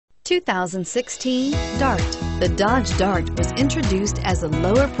2016 Dart. The Dodge Dart was introduced as a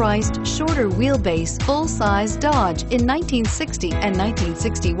lower-priced, shorter wheelbase, full-size Dodge in 1960 and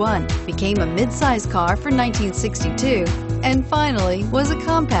 1961, became a mid-size car for 1962, and finally was a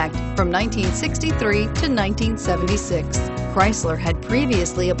compact from 1963 to 1976. Chrysler had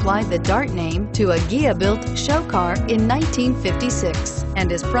previously applied the Dart name to a Ghia-built show car in 1956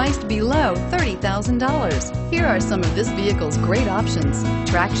 and is priced below $30,000. Here are some of this vehicle's great options: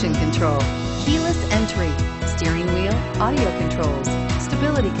 traction control, keyless entry, steering wheel audio controls,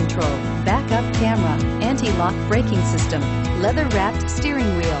 stability control, backup camera, anti-lock braking system, leather-wrapped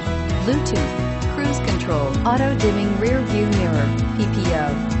steering wheel, Bluetooth, cruise control, auto-dimming rear view mirror,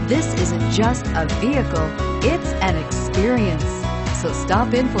 PPO. This isn't just a vehicle, it's an experience. So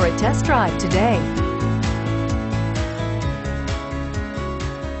stop in for a test drive today.